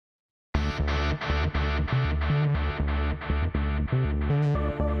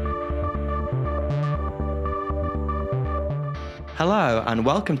Hello and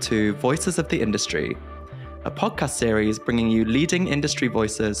welcome to Voices of the Industry, a podcast series bringing you leading industry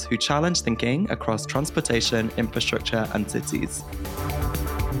voices who challenge thinking across transportation, infrastructure and cities.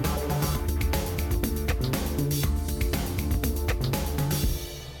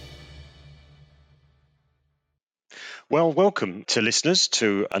 Well, welcome to listeners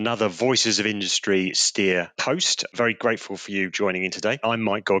to another Voices of Industry Steer post. Very grateful for you joining in today. I'm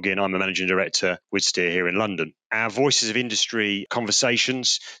Mike Goggin. I'm a Managing Director with Steer here in London. Our Voices of Industry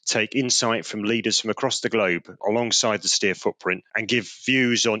conversations take insight from leaders from across the globe alongside the Steer footprint and give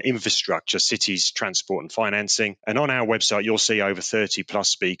views on infrastructure, cities, transport and financing. And on our website, you'll see over 30 plus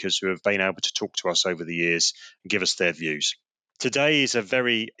speakers who have been able to talk to us over the years and give us their views. Today is a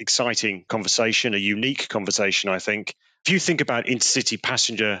very exciting conversation, a unique conversation, I think. If you think about intercity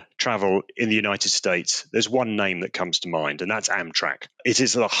passenger travel in the United States, there's one name that comes to mind, and that's Amtrak. It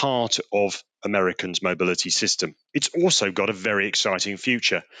is the heart of Americans' mobility system. It's also got a very exciting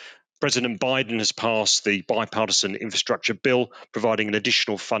future. President Biden has passed the bipartisan infrastructure bill, providing an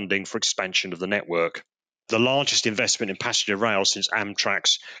additional funding for expansion of the network. The largest investment in passenger rail since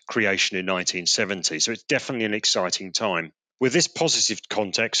Amtrak's creation in 1970. So it's definitely an exciting time. With this positive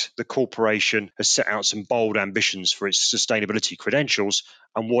context, the corporation has set out some bold ambitions for its sustainability credentials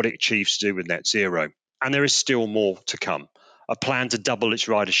and what it achieves to do with net zero. And there is still more to come. A plan to double its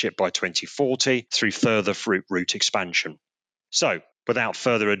ridership by 2040 through further route expansion. So, without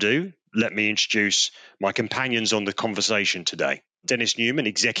further ado, let me introduce my companions on the conversation today. Dennis Newman,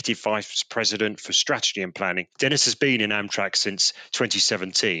 Executive Vice President for Strategy and Planning. Dennis has been in Amtrak since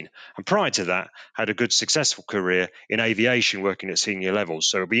 2017, and prior to that, had a good successful career in aviation working at senior levels.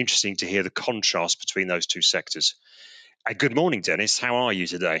 So it'll be interesting to hear the contrast between those two sectors. Good morning, Dennis. How are you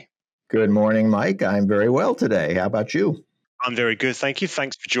today? Good morning, Mike. I'm very well today. How about you? I'm very good, thank you.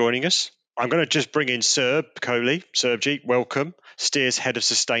 Thanks for joining us. I'm going to just bring in Serb Kohli. Serbji, welcome. Steer's Head of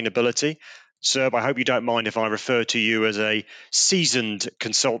Sustainability. Serb, I hope you don't mind if I refer to you as a seasoned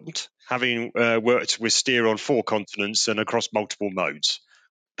consultant, having worked with Steer on 4 continents and across multiple modes.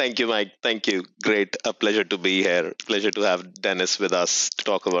 Thank you, Mike. Thank you. Great. A pleasure to be here. Pleasure to have Dennis with us to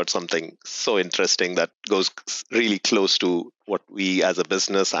talk about something so interesting that goes really close to what we as a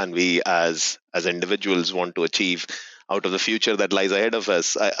business and we as individuals want to achieve out of the future that lies ahead of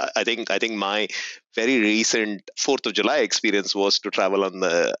us. I think my very recent 4th of July experience was to travel on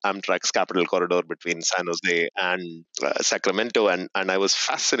the Amtrak's Capital Corridor between San Jose and Sacramento. And I was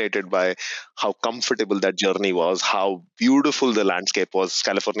fascinated by how comfortable that journey was, how beautiful the landscape was.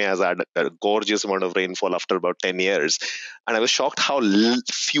 California has had a gorgeous amount of rainfall after about 10 years. And I was shocked how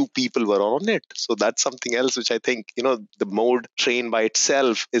few people were on it. So that's something else which I think, the mode train by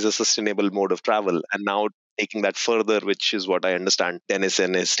itself is a sustainable mode of travel. And now taking that further, which is what I understand Dennis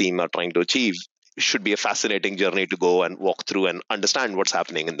and his team are trying to achieve, should be a fascinating journey to go and walk through and understand what's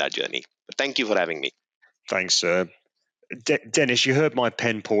happening in that journey. But thank you for having me. Thanks, sir. Dennis, you heard my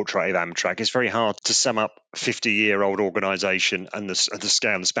pen portrait of Amtrak. It's very hard to sum up a 50-year-old organisation and the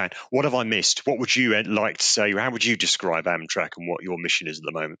scale and the span. What have I missed? What would you like to say? How would you describe Amtrak and what your mission is at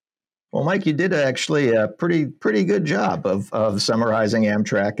the moment? Well, Mike, you did actually a pretty good job of summarizing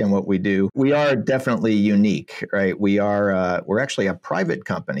Amtrak and what we do. We are definitely unique, right? We're actually a private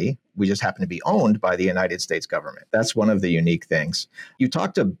company. We just happen to be owned by the United States government. That's one of the unique things. You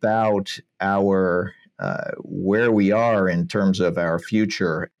talked about our where we are in terms of our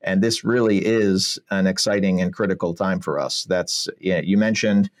future, and this really is an exciting and critical time for us. You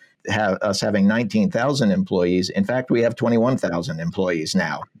mentioned us having 19,000 employees. In fact, we have 21,000 employees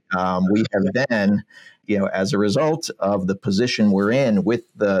now. We have then, as a result of the position we're in with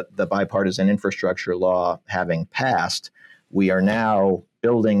the bipartisan infrastructure law having passed, we are now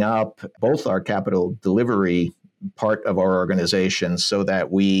building up both our capital delivery part of our organization so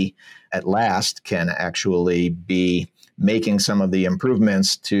that we at last can actually be making some of the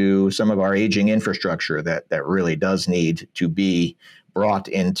improvements to some of our aging infrastructure that really does need to be brought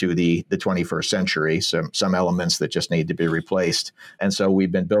into the 21st century, some elements that just need to be replaced. And so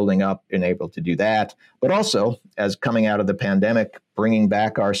we've been building up and able to do that, but also as coming out of the pandemic, bringing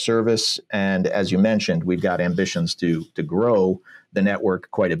back our service. And as you mentioned, we've got ambitions to grow the network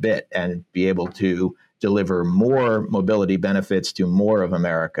quite a bit and be able to deliver more mobility benefits to more of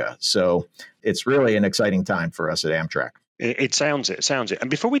America. So it's really an exciting time for us at Amtrak. It sounds it. And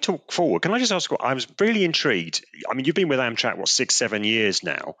before we talk forward, can I just ask, I was really intrigued. I mean, you've been with Amtrak, 6-7 years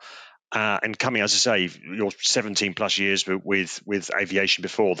now? And coming, as I say, you're 17 plus years with aviation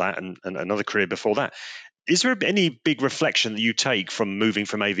before that and another career before that. Is there any big reflection that you take from moving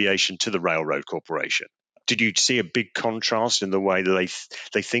from aviation to the railroad corporation? Did you see a big contrast in the way that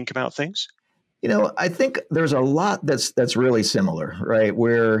they think about things? I think there's a lot that's really similar, right?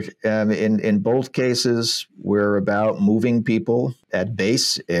 Where in both cases we're about moving people at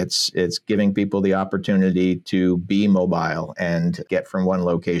base. It's giving people the opportunity to be mobile and get from one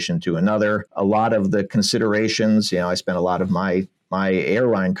location to another. A lot of the considerations, I spent a lot of my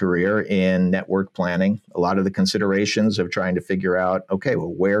airline career in network planning. A lot of the considerations of trying to figure out, okay,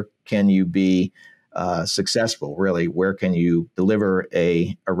 well, where can you be successful, really? Where can you deliver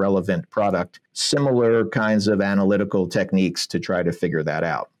a relevant product? Similar kinds of analytical techniques to try to figure that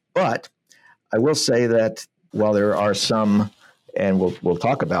out. But I will say that while there are some, and we'll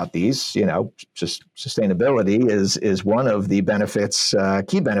talk about these, just sustainability is one of the benefits,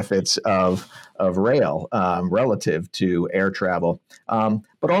 key benefits of rail relative to air travel.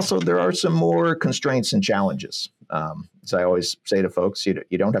 But also there are some more constraints and challenges. As I always say to folks,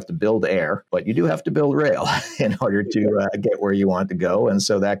 you don't have to build air, but you do have to build rail in order to get where you want to go. And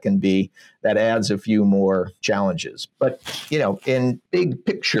so that adds a few more challenges. But, in big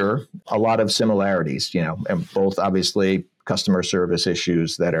picture, a lot of similarities, and both obviously customer service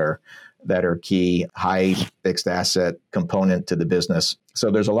issues that are key, high fixed asset component to the business.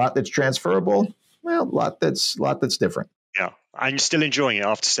 So there's a lot that's transferable. Well, a lot that's different. Yeah. And you're still enjoying it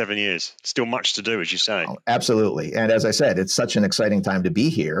after 7 years. Still much to do, as you say. Oh, absolutely. And as I said, it's such an exciting time to be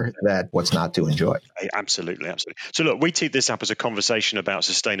here that what's not to enjoy? Absolutely. So look, we teed this up as a conversation about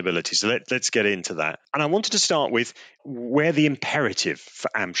sustainability. So let's get into that. And I wanted to start with where the imperative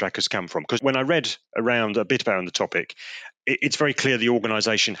for Amtrak has come from. Because when I read around a bit about the topic, it's very clear the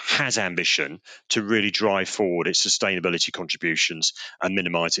organisation has ambition to really drive forward its sustainability contributions and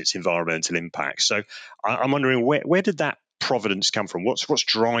minimise its environmental impact. So I'm wondering, where did that providence come from? What's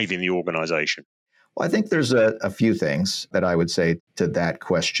driving the organisation? Well, I think there's a few things that I would say to that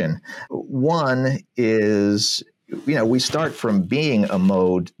question. One is, we start from being a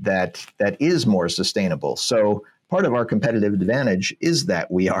mode that is more sustainable. So part of our competitive advantage is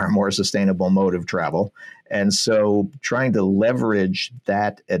that we are a more sustainable mode of travel. And so trying to leverage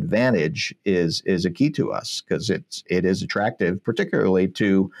that advantage is a key to us because it is attractive, particularly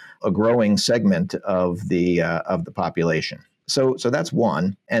to a growing segment of the population. So that's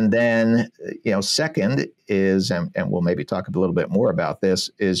one. And then, second is, and we'll maybe talk a little bit more about this,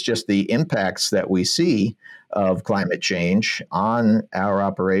 is just the impacts that we see of climate change on our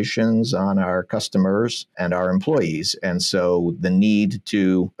operations, on our customers, and our employees. And so the need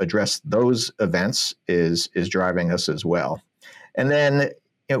to address those events is driving us as well. And then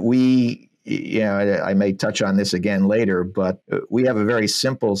I may touch on this again later, but we have a very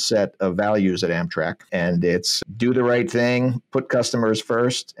simple set of values at Amtrak, and it's do the right thing, put customers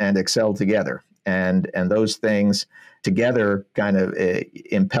first, and excel together. And those things together kind of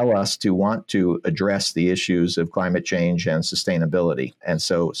impel us to want to address the issues of climate change and sustainability. And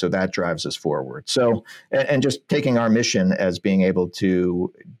so that drives us forward. So, and just taking our mission as being able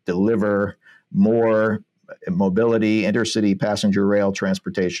to deliver more mobility, intercity passenger rail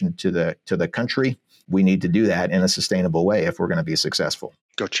transportation to the country, we need to do that in a sustainable way if we're going to be successful.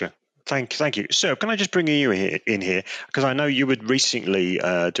 Gotcha. Thank you. So can I just bring you in here? Because I know you were recently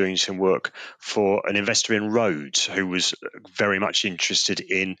doing some work for an investor in roads who was very much interested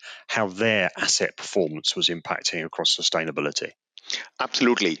in how their asset performance was impacting across sustainability.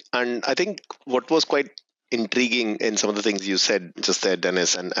 Absolutely. And I think what was quite intriguing in some of the things you said just there,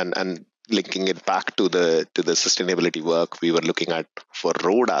 Dennis, and linking it back to the sustainability work we were looking at for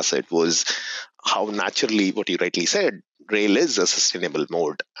road asset was how naturally, what you rightly said, rail is a sustainable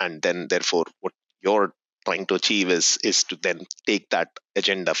mode, and then therefore what you're trying to achieve is to then take that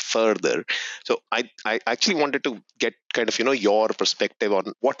agenda further. So I actually wanted to get kind of your perspective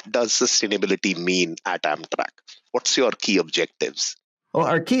on what does sustainability mean at Amtrak. What's your key objectives? Well,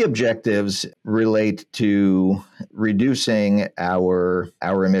 our key objectives relate to reducing our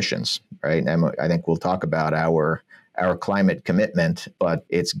emissions, right? And I think we'll talk about our climate commitment, but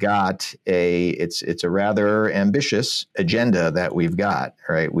it's a rather ambitious agenda that we've got,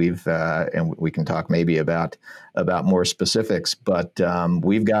 right? And we can talk maybe about more specifics, but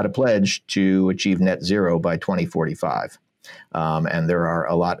we've got a pledge to achieve net zero by 2045. And there are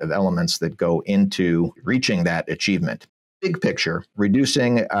a lot of elements that go into reaching that achievement. Big picture,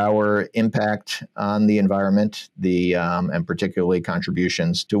 reducing our impact on the environment, and particularly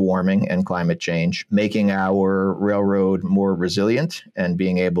contributions to warming and climate change, making our railroad more resilient and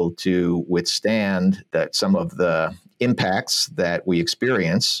being able to withstand some of the impacts that we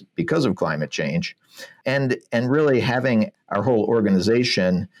experience because of climate change, and really having our whole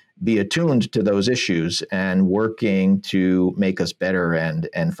organization be attuned to those issues and working to make us better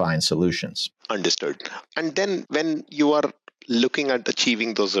and find solutions. Understood. And then when you are looking at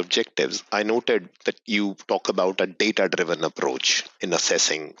achieving those objectives, I noted that you talk about a data-driven approach in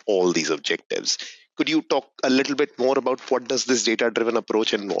assessing all these objectives. Could you talk a little bit more about what does this data-driven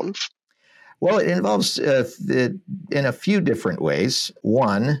approach involve? Well, it involves in a few different ways.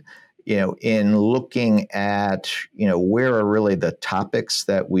 One, in looking at, where are really the topics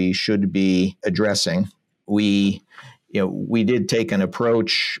that we should be addressing. We did take an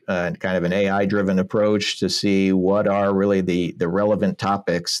approach, kind of an AI-driven approach, to see what are really the relevant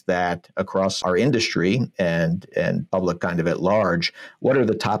topics that across our industry and public kind of at large, what are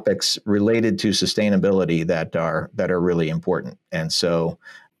the topics related to sustainability that are really important. And so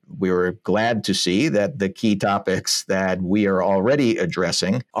we were glad to see that the key topics that we are already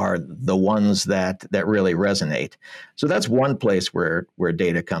addressing are the ones that really resonate. So that's one place where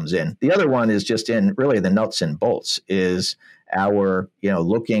data comes in. The other one is just in really the nuts and bolts, is our,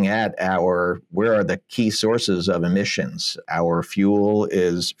 looking at where are the key sources of emissions. Our fuel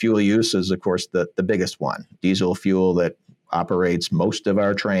use is, of course, the biggest one. Diesel fuel that operates most of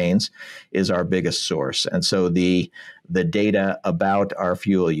our trains is our biggest source. And so the data about our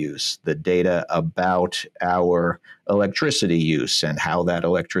fuel use, the data about our electricity use and how that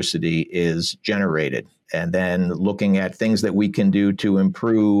electricity is generated, and then looking at things that we can do to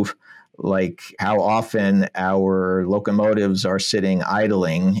improve, like how often our locomotives are sitting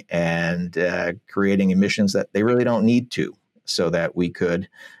idling and creating emissions that they really don't need to, so that we could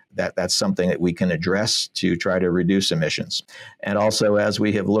that's something that we can address to try to reduce emissions. And also, as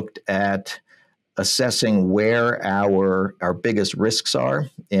we have looked at assessing where our biggest risks are,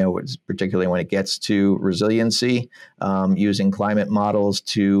 particularly when it gets to resiliency, using climate models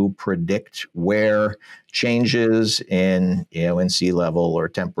to predict where changes in sea level or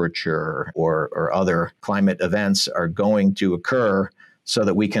temperature or other climate events are going to occur, so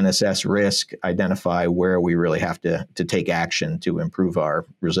that we can assess risk, identify where we really have to take action to improve our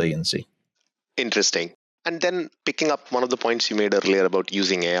resiliency. Interesting. And then picking up one of the points you made earlier about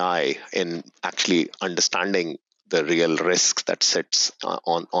using AI in actually understanding the real risks that sits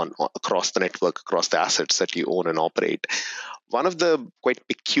on across the network, across the assets that you own and operate. One of the quite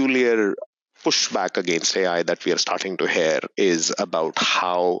peculiar pushback against AI that we are starting to hear is about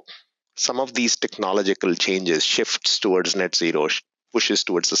how some of these technological changes, shifts towards net zero, pushes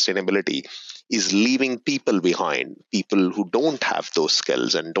towards sustainability, is leaving people behind, people who don't have those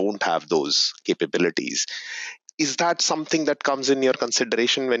skills and don't have those capabilities. Is that something that comes in your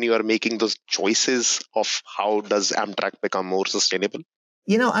consideration when you are making those choices of how does Amtrak become more sustainable?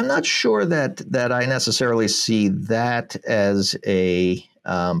 I'm not sure that I necessarily see that as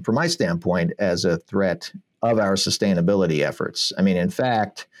from my standpoint, as a threat of our sustainability efforts. I mean, in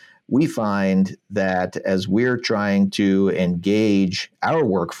fact, we find that as we're trying to engage our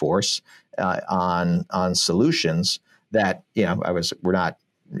workforce on solutions, that we're not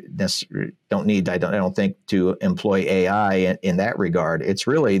necessarily I don't think to employ AI in that regard. It's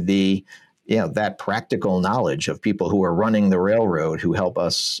really that practical knowledge of people who are running the railroad, who help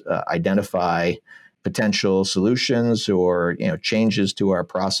us identify potential solutions or changes to our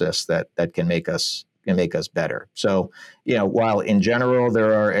process that can make us better. So, while in general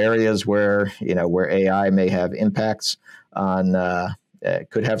there are areas where AI may have impacts on,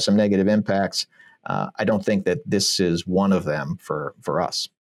 could have some negative impacts, I don't think that this is one of them for us.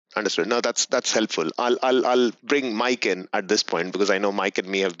 Understood. No, that's helpful. I'll bring Mike in at this point, because I know Mike and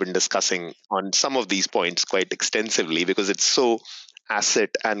me have been discussing on some of these points quite extensively, because it's so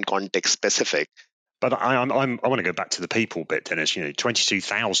asset and context specific. But I want to go back to the people bit, Dennis.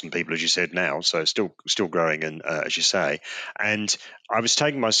 22,000 people, as you said now, so still growing, and as you say. And I was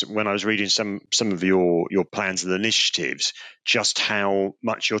taking when I was reading some of your plans and initiatives, just how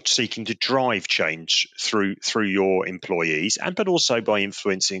much you're seeking to drive change through your employees, but also by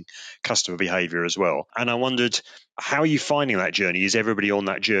influencing customer behaviour as well. And I wondered, how are you finding that journey? Is everybody on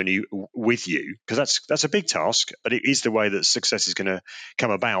that journey with you? Because that's a big task, but it is the way that success is going to come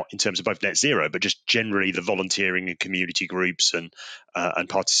about in terms of both net zero, but just generally the volunteering in community groups and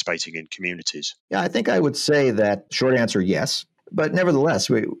participating in communities. Yeah, I think I would say that short answer, yes. But nevertheless,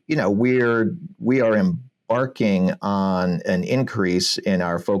 we are embarking on an increase in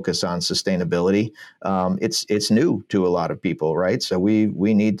our focus on sustainability. It's new to a lot of people, right? So we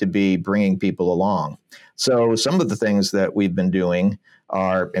need to be bringing people along. So some of the things that we've been doing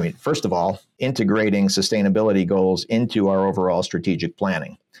are, first of all, integrating sustainability goals into our overall strategic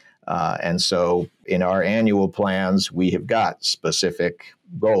planning. And so in our annual plans, we have got specific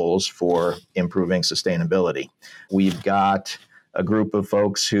goals for improving sustainability. We've got a group of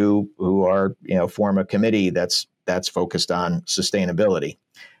folks who are, form a committee that's focused on sustainability.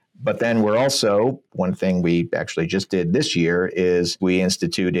 But then we're also, one thing we actually just did this year is we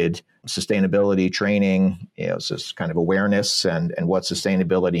instituted sustainability training, so it's kind of awareness and what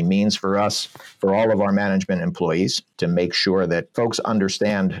sustainability means for us, for all of our management employees, to make sure that folks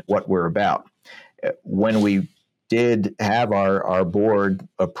understand what we're about. When we did have our board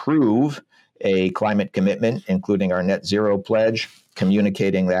approve a climate commitment, including our net zero pledge,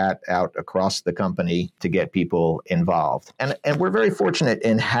 communicating that out across the company to get people involved. And we're very fortunate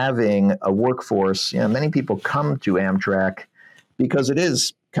in having a workforce. Many people come to Amtrak because it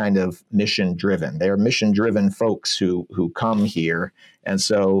is kind of mission driven. They're mission driven folks who come here. And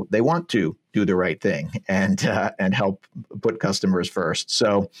so they want to do the right thing and help put customers first.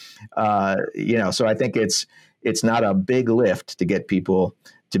 So, so I think it's not a big lift to get people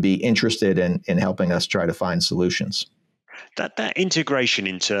to be interested in helping us try to find solutions. That integration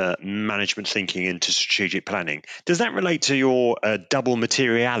into management thinking, into strategic planning, does that relate to your double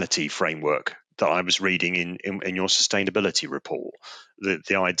materiality framework that I was reading in your sustainability report?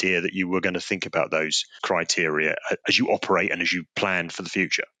 The idea that you were going to think about those criteria as you operate and as you plan for the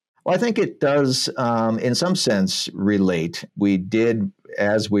future? Well, I think it does, in some sense, relate. We did,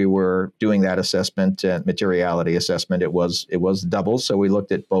 as we were doing that assessment, materiality assessment, it was double. So we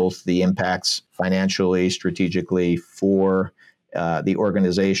looked at both the impacts financially, strategically for the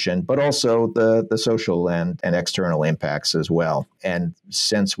organization, but also the social and external impacts as well. And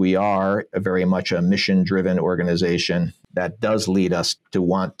since we are very much a mission-driven organization, that does lead us to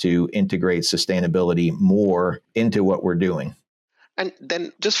want to integrate sustainability more into what we're doing. And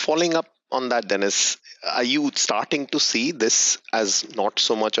then just following up on that, Dennis, are you starting to see this as not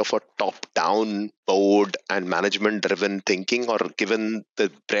so much of a top-down board and management-driven thinking, or given the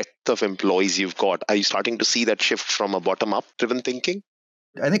breadth of employees you've got, are you starting to see that shift from a bottom-up driven thinking?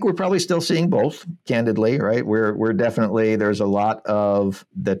 I think we're probably still seeing both, candidly, right? We're definitely, there's a lot of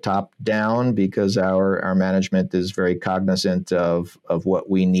the top down because our management is very cognizant of what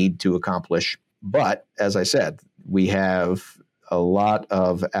we need to accomplish. But as I said, we have a lot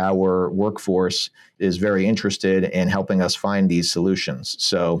of our workforce is very interested in helping us find these solutions.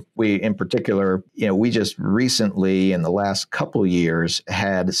 So we, in particular, we just recently, in the last couple of years,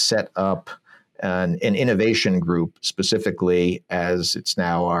 had set up an innovation group specifically, as it's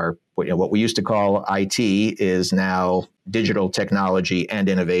now what we used to call IT is now digital technology and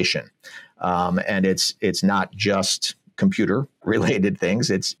innovation. And it's not just computer related things.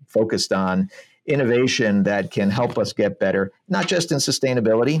 It's focused on innovation that can help us get better, not just in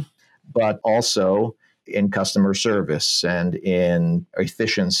sustainability, but also in customer service and in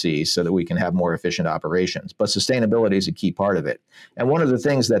efficiency so that we can have more efficient operations. But sustainability is a key part of it. And one of the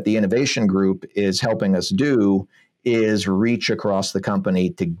things that the innovation group is helping us do is reach across the company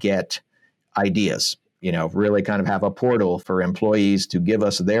to get ideas, really kind of have a portal for employees to give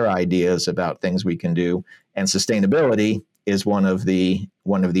us their ideas about things we can do. And sustainability is one of the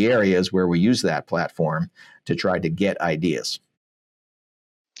areas where we use that platform to try to get ideas.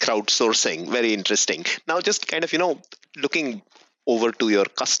 Crowdsourcing, very interesting. Now, just kind of, looking over to your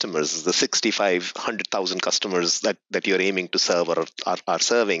customers, the 100,000 customers that you're aiming to serve or are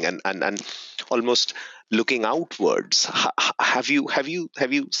serving, and almost looking outwards, have you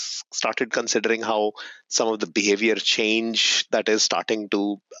started considering how some of the behavior change that is starting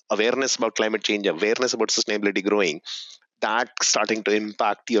to awareness about climate change, awareness about sustainability growing, that starting to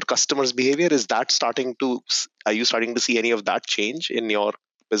impact your customers' behavior? Are you starting to see any of that change in your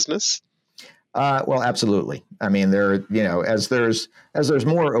business? Well, absolutely. I mean, as there's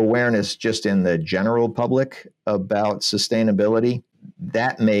more awareness just in the general public about sustainability,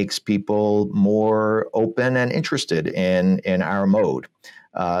 that makes people more open and interested in our mode.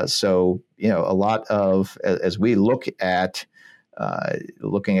 So, a lot of, as we look at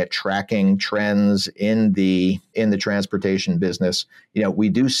looking at tracking trends in the transportation business, we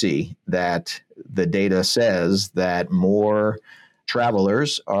do see that the data says that more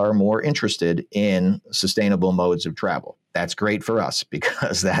travelers are more interested in sustainable modes of travel. That's great for us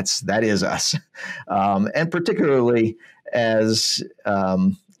because that is us, and particularly as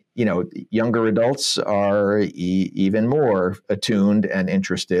younger adults are even more attuned and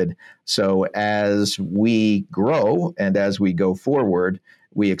interested. So as we grow and as we go forward,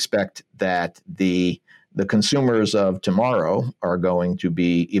 we expect that the consumers of tomorrow are going to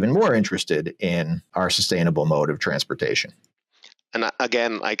be even more interested in our sustainable mode of transportation. And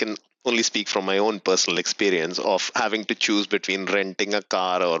again, I can only speak from my own personal experience of having to choose between renting a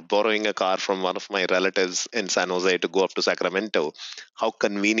car or borrowing a car from one of my relatives in San Jose to go up to Sacramento. How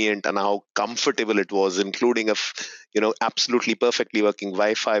convenient and how comfortable it was, including absolutely perfectly working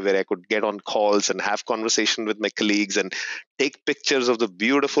Wi-Fi where I could get on calls and have conversation with my colleagues and take pictures of the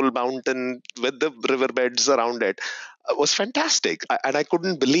beautiful mountain with the riverbeds around it. Was fantastic. And I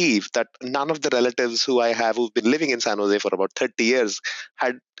couldn't believe that none of the relatives who I have who've been living in San Jose for about 30 years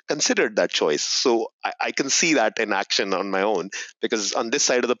had considered that choice. So I can see that in action on my own, because on this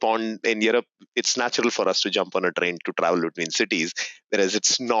side of the pond in Europe, it's natural for us to jump on a train to travel between cities, whereas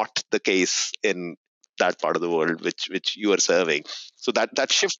it's not the case in that part of the world which you are serving. So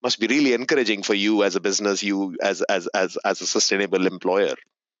that shift must be really encouraging for you as a business, you as a sustainable employer.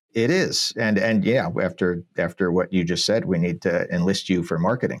 It is, and yeah, after what you just said, we need to enlist you for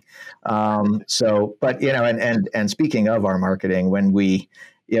marketing. But and speaking of our marketing, when we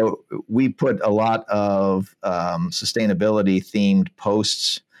put a lot of sustainability themed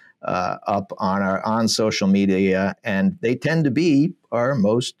posts up on social media, and they tend to be our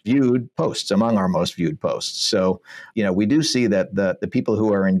most viewed posts, among our most viewed posts. So, we do see that the people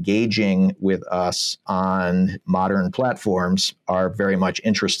who are engaging with us on modern platforms are very much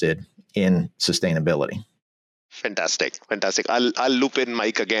interested in sustainability. Fantastic. I'll loop in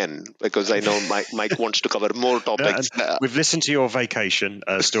Mike again, because I know Mike wants to cover more topics. We've listened to your vacation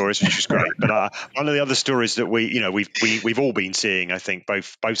stories, which is great. But one of the other stories that we've all been seeing, I think,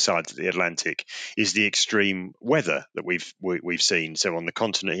 both sides of the Atlantic, is the extreme weather that we've seen. So on the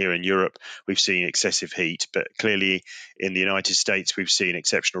continent here in Europe, we've seen excessive heat, but clearly in the United States, we've seen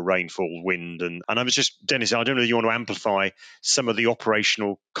exceptional rainfall, wind, and I was just, Dennis, I don't know if you want to amplify some of the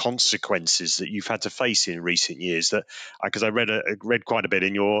operational consequences that you've had to face in recent years, that because I read quite a bit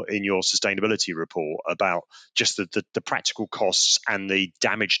in your sustainability report about just the practical costs and the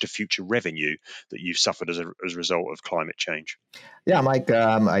damage to future revenue that you've suffered as a result of climate change. Yeah, Mike,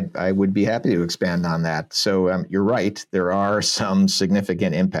 I would be happy to expand on that. So you're right, there are some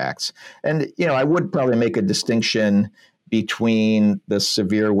significant impacts, and I would probably make a distinction between the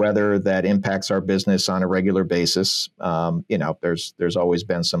severe weather that impacts our business on a regular basis. There's always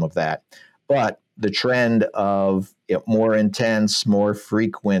been some of that, but the trend of more intense, more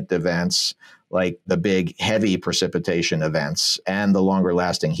frequent events like the big heavy precipitation events and the longer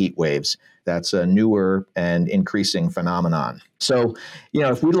lasting heat waves, that's a newer and increasing phenomenon. So,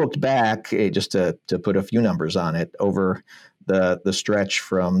 if we looked back, just to put a few numbers on it, over the stretch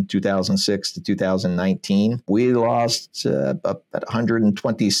from 2006 to 2019, we lost about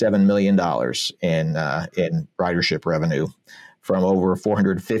 $127 million in ridership revenue from over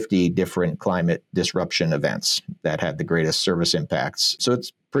 450 different climate disruption events that had the greatest service impacts. So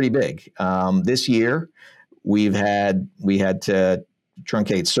it's pretty big. This year, we had to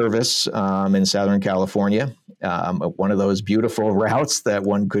truncate service in Southern California, one of those beautiful routes that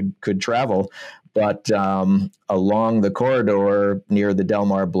one could travel. But along the corridor near the Del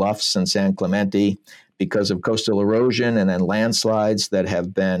Mar Bluffs and San Clemente, because of coastal erosion and then landslides that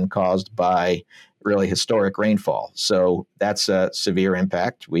have been caused by really historic rainfall. So that's a severe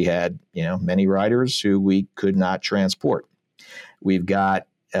impact. We had, many riders who we could not transport. We've got,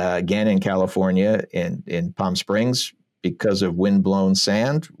 again, in California, in Palm Springs, because of windblown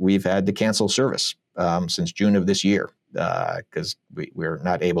sand, we've had to cancel service since June of this year because we're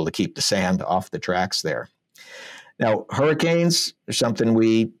not able to keep the sand off the tracks there. Now, hurricanes are something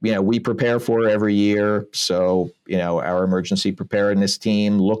we prepare for every year. So, our emergency preparedness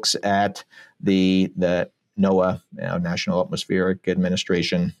team looks at the NOAA, National Atmospheric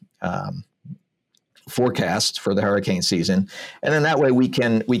Administration forecast for the hurricane season, and then that way we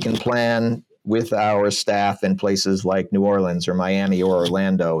can plan with our staff in places like New Orleans or Miami or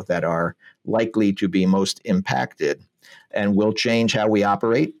Orlando that are likely to be most impacted, and we'll change how we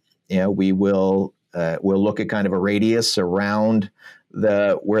operate. We will. We'll look at kind of a radius around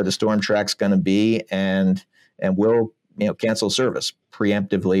where the storm track's going to be, and we'll cancel service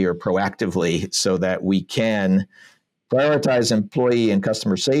preemptively or proactively so that we can prioritize employee and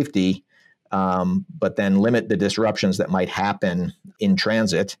customer safety, but then limit the disruptions that might happen in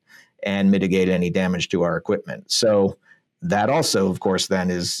transit and mitigate any damage to our equipment. So that also, of course,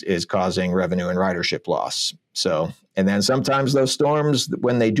 then is causing revenue and ridership loss. So, and then sometimes those storms,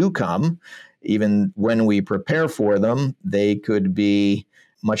 when they do come, even when we prepare for them, they could be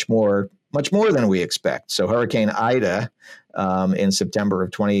much more than we expect. So Hurricane Ida in September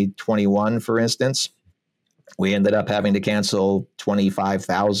of 2021, for instance, we ended up having to cancel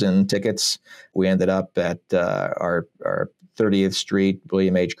 25,000 tickets. We ended up at our 30th Street,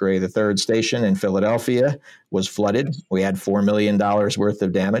 William H. Gray III station in Philadelphia was flooded. We had $4 million worth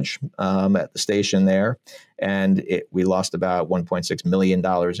of damage at the station there, and we lost about $1.6 million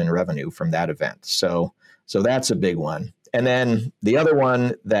in revenue from that event. So that's a big one. And then the other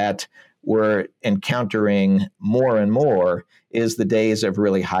one that we're encountering more and more is the days of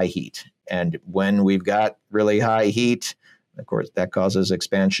really high heat. And when we've got really high heat, of course, that causes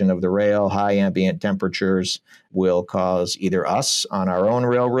expansion of the rail. High ambient temperatures will cause either us on our own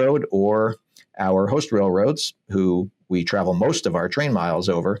railroad or our host railroads, who we travel most of our train miles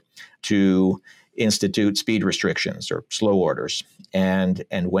over, to institute speed restrictions or slow orders. And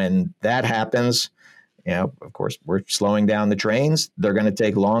when that happens, of course, we're slowing down the trains. They're going to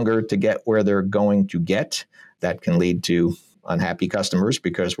take longer to get where they're going to get. That can lead to unhappy customers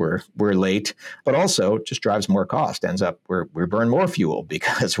because we're late, but also just drives more cost. Ends up we burn more fuel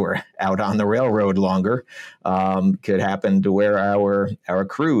because we're out on the railroad longer. Could happen to where our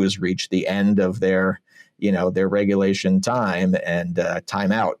crews reach the end of their regulation time and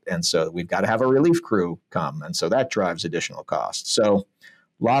time out, and so we've got to have a relief crew come, and so that drives additional costs. So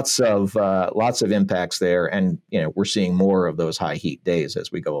lots of impacts there, and we're seeing more of those high heat days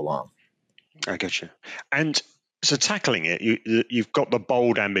as we go along. I get you. And so tackling it, you've got the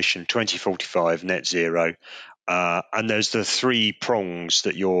bold ambition, 2045 net zero, and there's the three prongs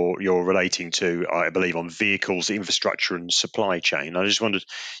that you're relating to, I believe, on vehicles, infrastructure, and supply chain. I just wondered,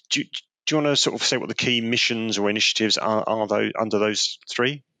 do you want to sort of say what the key missions or initiatives are those, under those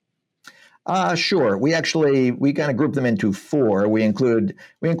three? Sure. We kind of group them into four. We include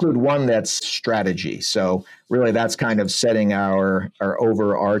one that's strategy. So really, that's kind of setting our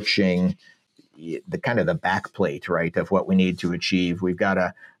overarching, the kind of the backplate, right, of what we need to achieve. We've got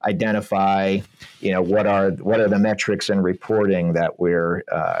to identify, what are the metrics and reporting that we're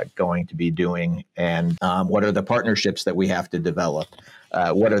going to be doing, and what are the partnerships that we have to develop.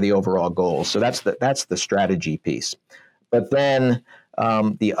 What are the overall goals? So that's the strategy piece. But then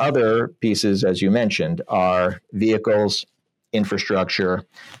the other pieces, as you mentioned, are vehicles, infrastructure,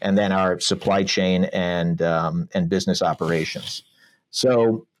 and then our supply chain and business operations.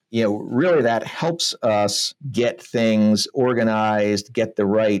 So really that helps us get things organized, get the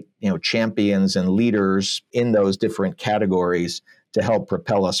right, champions and leaders in those different categories to help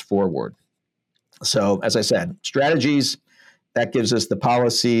propel us forward. So as I said, strategies, that gives us the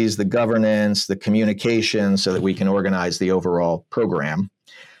policies, the governance, the communication so that we can organize the overall program.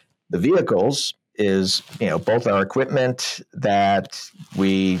 The vehicles is, both our equipment that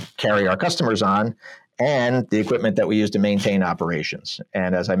we carry our customers on and the equipment that we use to maintain operations.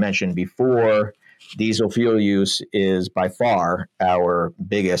 And as I mentioned before, diesel fuel use is by far our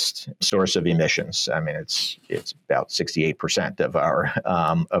biggest source of emissions. I mean, it's about 68% of our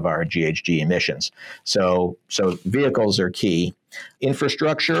GHG emissions. So vehicles are key.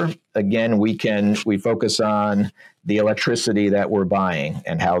 Infrastructure, again, we focus on the electricity that we're buying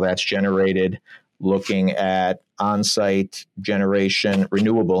and how that's generated, looking at on-site generation,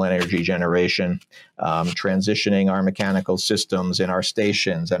 renewable energy generation, transitioning our mechanical systems in our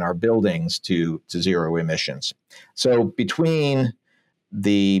stations and our buildings to zero emissions. So between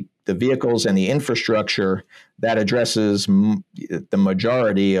the vehicles and the infrastructure, that addresses the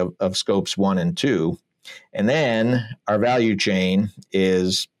majority of scopes 1 and 2. And then our value chain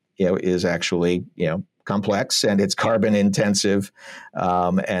is actually, complex and it's carbon intensive.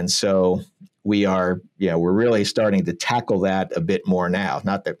 And so we're really starting to tackle that a bit more now.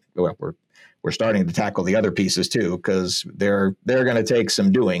 Not that we're starting to tackle the other pieces too, because they're going to take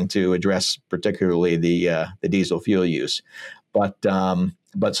some doing to address particularly the diesel fuel use. But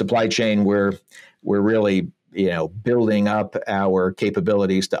supply chain, we're really building up our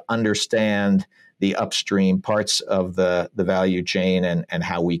capabilities to understand the upstream parts of the value chain and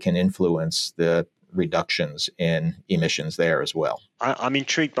how we can influence the reductions in emissions there as well. I'm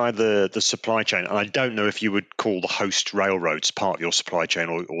intrigued by the supply chain, and I don't know if you would call the host railroads part of your supply chain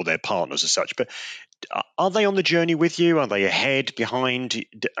or their partners as such, but are they on the journey with you? Are they ahead, behind?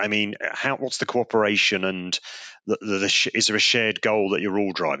 I mean, what's the cooperation, and is there a shared goal that you're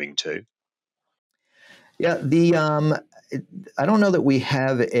all driving to? Yeah, I don't know that we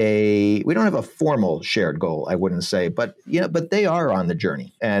don't have a formal shared goal, I wouldn't say, but they are on the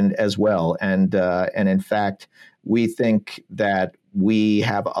journey and as well. And in fact, we think that we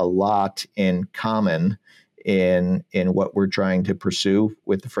have a lot in common in what we're trying to pursue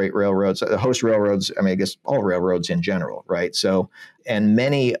with the freight railroads, the host railroads. I mean, I guess all railroads in general, right? So, and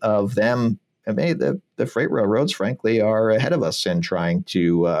many of them, the freight railroads, frankly, are ahead of us in trying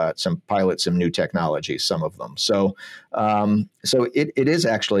to pilot some new technology, some of them. So it is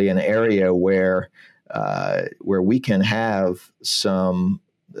actually an area where where we can have some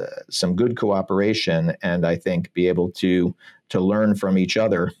good cooperation, and I think be able to learn from each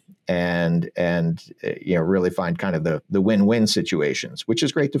other and really find kind of the win-win situations, which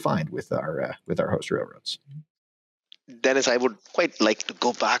is great to find with our host railroads. Dennis, I would quite like to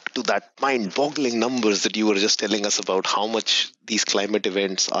go back to that mind-boggling numbers that you were just telling us about how much these climate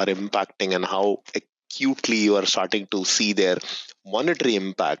events are impacting and how acutely you are starting to see their monetary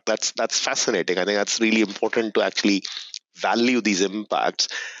impact. That's fascinating. I think that's really important to actually value these impacts.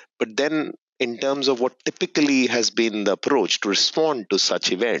 But then in terms of what typically has been the approach to respond to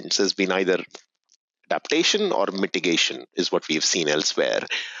such events has been either adaptation or mitigation is what we've seen elsewhere.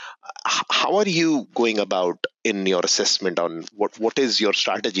 How are you going about in your assessment on what is your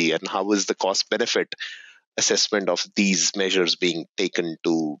strategy and how is the cost benefit assessment of these measures being taken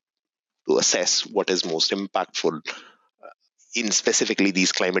to assess what is most impactful in specifically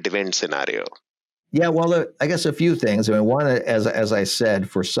these climate event scenario? Yeah, well, I guess a few things. I mean, one, as I said,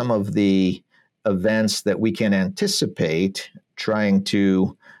 for some of the events that we can anticipate, trying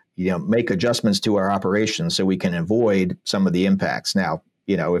to make adjustments to our operations so we can avoid some of the impacts. Now,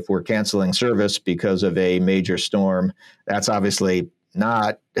 if we're canceling service because of a major storm, that's obviously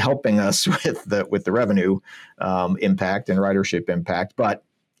not helping us with the revenue impact and ridership impact, but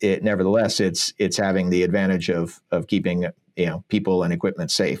nevertheless, it's having the advantage of keeping people and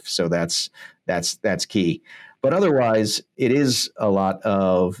equipment safe. So that's key. But otherwise, it is a lot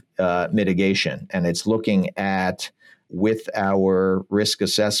of mitigation, and it's looking at, with our risk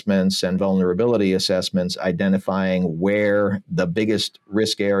assessments and vulnerability assessments, identifying where the biggest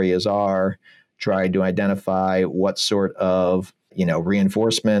risk areas are, try to identify what sort of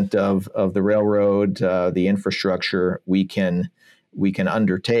reinforcement of the railroad, the infrastructure we can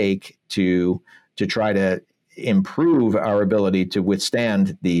undertake to try to improve our ability to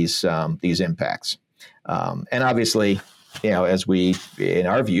withstand these impacts. And obviously, as we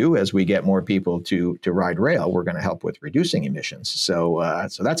get more people to ride rail, we're going to help with reducing emissions. So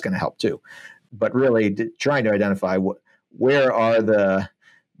that's going to help too. But really, trying to identify where are the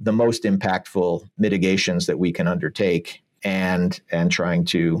most impactful mitigations that we can undertake, and trying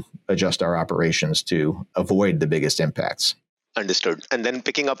to adjust our operations to avoid the biggest impacts. Understood. And then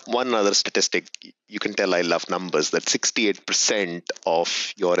picking up one other statistic, you can tell I love numbers, that 68%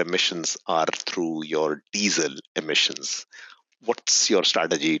 of your emissions are through your diesel emissions. What's your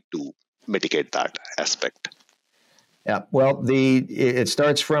strategy to mitigate that aspect? Yeah, well, it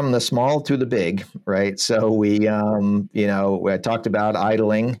starts from the small to the big, right? So we talked about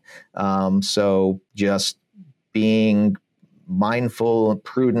idling. So just being mindful and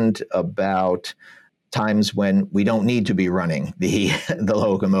prudent about times when we don't need to be running the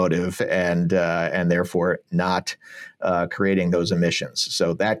locomotive, and therefore not creating those emissions.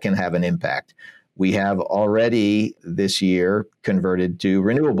 So that can have an impact. We have already this year converted to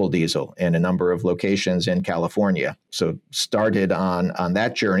renewable diesel in a number of locations in California. So started on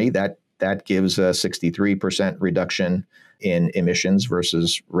that journey. That gives a 63% reduction in emissions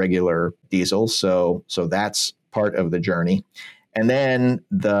versus regular diesel. So that's part of the journey. And then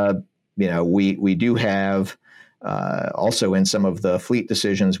we do have also in some of the fleet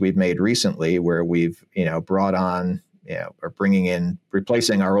decisions we've made recently, where we've brought on or bringing in,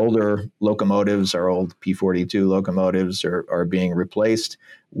 replacing our older locomotives, our old P42 locomotives are being replaced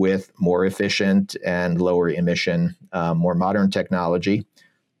with more efficient and lower emission, more modern technology.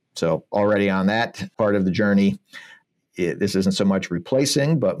 So already on that part of the journey, this isn't so much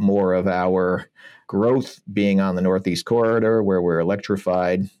replacing, but more of our growth being on the Northeast Corridor, where we're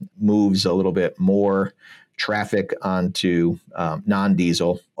electrified, moves a little bit more traffic onto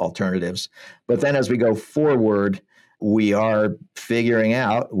non-diesel alternatives. But then as we go forward, we are figuring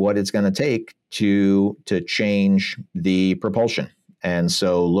out what it's going to take to change the propulsion. And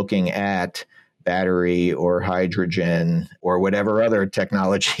so looking at battery or hydrogen or whatever other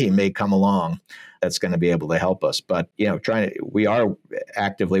technology may come along that's going to be able to help us. But, we are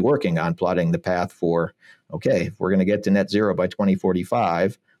actively working on plotting the path for, okay, if we're going to get to net zero by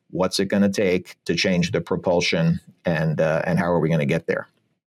 2045, what's it going to take to change the propulsion, and how are we going to get there?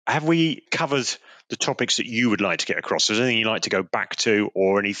 Have we covered the topics that you would like to get across? Is there anything you'd like to go back to,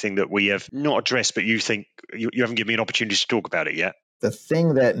 or anything that we have not addressed, but you think you haven't given me an opportunity to talk about it yet? The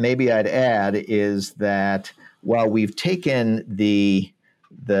thing that maybe I'd add is that while we've taken the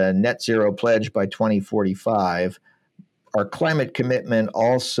net zero pledge by 2045, our climate commitment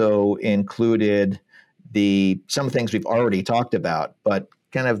also included some things we've already talked about, but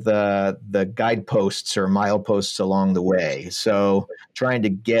kind of the guideposts or mileposts along the way. So trying to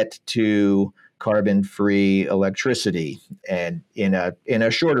get to carbon-free electricity, and in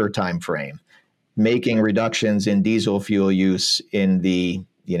a shorter time frame, making reductions in diesel fuel use in the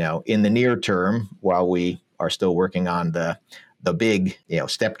near term, while we are still working on the big,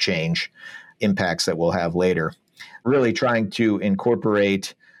 step change impacts that we'll have later. Really trying to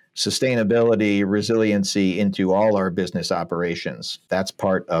incorporate sustainability, resiliency into all our business operations. That's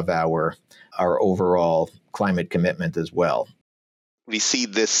part of our overall climate commitment as well. We see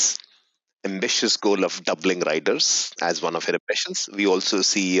this ambitious goal of doubling riders as one of your ambitions. We also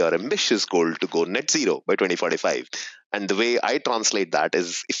see your ambitious goal to go net zero by 2045. And the way I translate that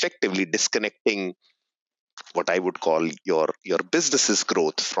is effectively disconnecting what I would call your business's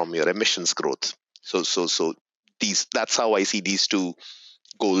growth from your emissions growth. So that's how I see these two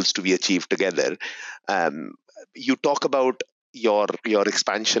goals to be achieved together. You talk about your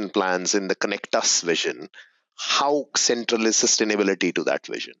expansion plans in the Connect Us vision. How central is sustainability to that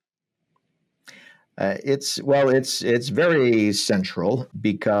vision? It's very central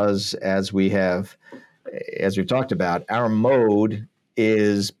because as we've talked about, our mode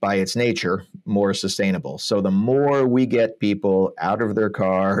is by its nature more sustainable. So the more we get people out of their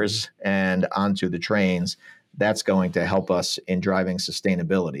cars and onto the trains, that's going to help us in driving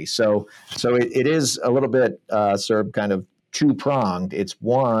sustainability. So it is a little bit sort of kind of two-pronged. It's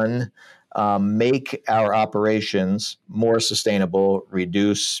one, make our operations more sustainable,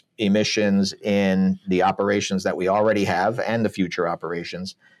 reduce emissions in the operations that we already have and the future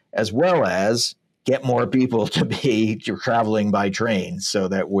operations, as well as get more people to be traveling by train so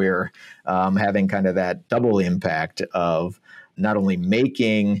that we're having kind of that double impact of not only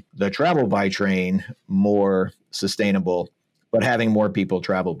making the travel by train more sustainable, but having more people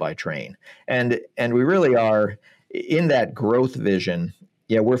travel by train. And we really are in that growth vision.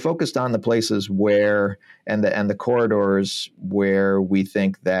 Yeah, we're focused on the places where and the corridors where we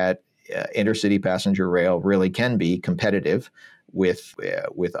think that intercity passenger rail really can be competitive with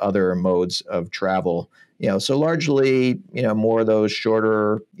other modes of travel. So largely, more of those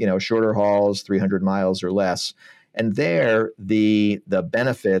shorter hauls, 300 miles or less. And there, the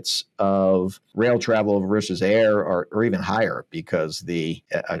benefits of rail travel versus air are even higher because a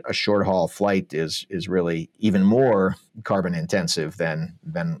short haul flight is really even more carbon intensive than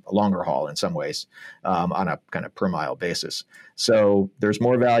a longer haul in some ways on a kind of per mile basis. So there's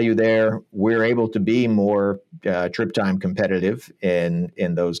more value there. We're able to be more trip time competitive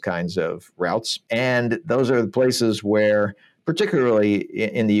in those kinds of routes, and those are the places where, particularly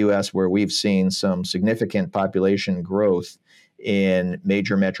in the U.S., where we've seen some significant population growth in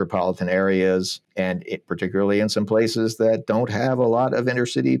major metropolitan areas, and particularly in some places that don't have a lot of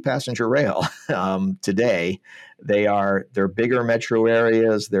intercity passenger rail today. They're bigger metro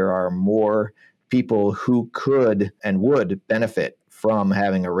areas. There are more people who could and would benefit from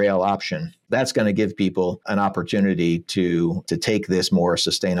having a rail option. That's going to give people an opportunity to take this more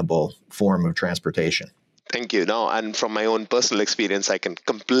sustainable form of transportation. Thank you. Now, and from my own personal experience, I can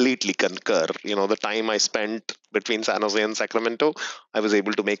completely concur. The time I spent between San Jose and Sacramento, I was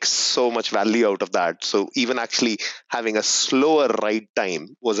able to make so much value out of that. So even actually having a slower ride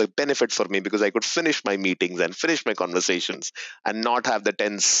time was a benefit for me because I could finish my meetings and finish my conversations and not have the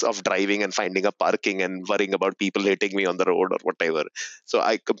tense of driving and finding a parking and worrying about people hitting me on the road or whatever. So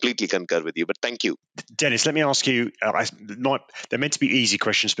I completely concur with you, but thank you. Dennis, let me ask you, they're meant to be easy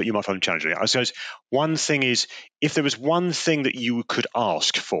questions, but you might find them challenging. I suppose one thing is, if there was one thing that you could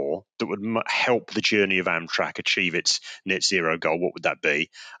ask for that would help the journey of Amtrak achieve its net zero goal, what would that be?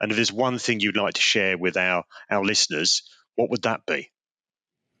 And if there's one thing you'd like to share with our listeners, what would that be?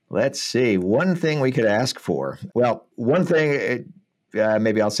 Let's see. One thing we could ask for. Well, one thing,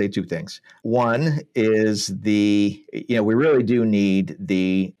 maybe I'll say two things. One is we really do need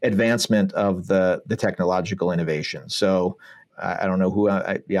the advancement of the technological innovation. So I don't know who.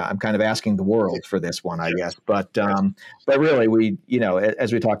 I'm kind of asking the world for this one, I guess. But really, we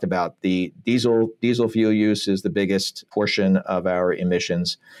as we talked about, the diesel fuel use is the biggest portion of our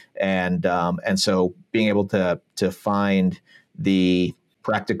emissions, and so being able to find the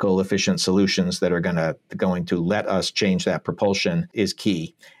practical, efficient solutions that are going to let us change that propulsion is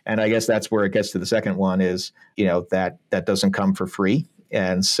key. And I guess that's where it gets to the second one is that doesn't come for free,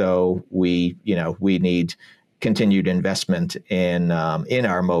 and so we need continued investment in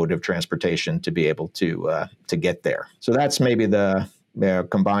our mode of transportation to be able to get there. So that's maybe the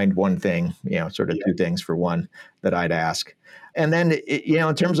combined one thing, sort of two things for one that I'd ask. And then,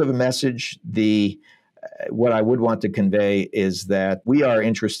 in terms of a message, what I would want to convey is that we are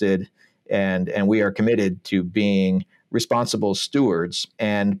interested and we are committed to being responsible stewards.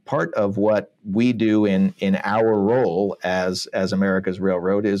 And part of what we do in our role as America's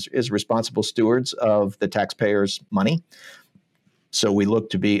railroad is responsible stewards of the taxpayers' money. So we look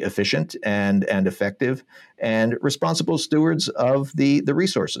to be efficient and effective and responsible stewards of the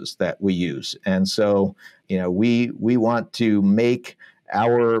resources that we use. And so, we want to make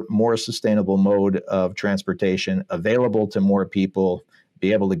our more sustainable mode of transportation available to more people,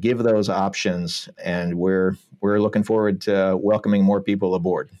 be able to give those options, and we're looking forward to welcoming more people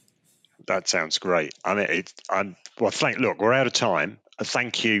aboard. That sounds great. I mean, look, we're out of time.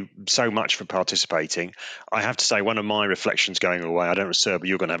 Thank you so much for participating. I have to say, one of my reflections going away, I don't know, sir, but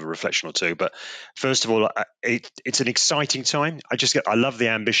you're going to have a reflection or two. But first of all, it's an exciting time. I love the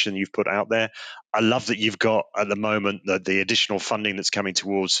ambition you've put out there. I love that you've got at the moment the additional funding that's coming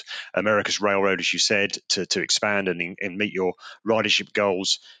towards America's Railroad, as you said, to expand and meet your ridership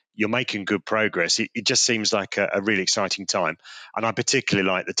goals. You're making good progress. It just seems like a really exciting time. And I particularly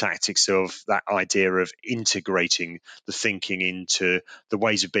like the tactics of that idea of integrating the thinking into the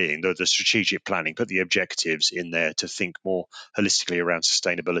ways of being, the strategic planning, put the objectives in there to think more holistically around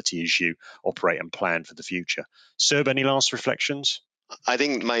sustainability as you operate and plan for the future. Serb, any last reflections? I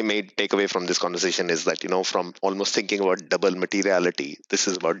think my main takeaway from this conversation is that, from almost thinking about double materiality, this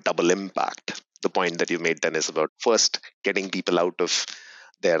is about double impact. The point that you made, Dennis, about first getting people out of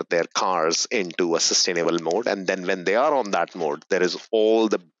their cars into a sustainable mode, and then when they are on that mode, there is all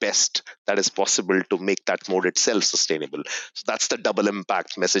the best that is possible to make that mode itself sustainable. So that's the double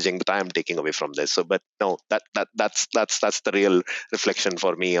impact messaging that I am taking away from this. So, but no, that's the real reflection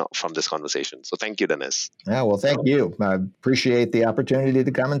for me from this conversation. So thank you, Dennis. Yeah, well, thank you. I appreciate the opportunity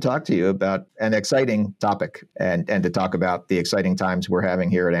to come and talk to you about an exciting topic and to talk about the exciting times we're having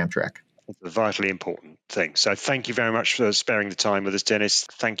here at Amtrak. It's a vitally important thing. So thank you very much for sparing the time with us, Dennis.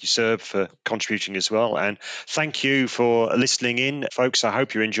 Thank you, Serb, for contributing as well. And thank you for listening in, folks. I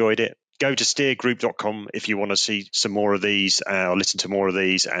hope you enjoyed it. Go to steergroup.com if you want to see some more of these or listen to more of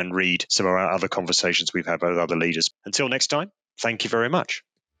these and read some of our other conversations we've had with other leaders. Until next time, thank you very much.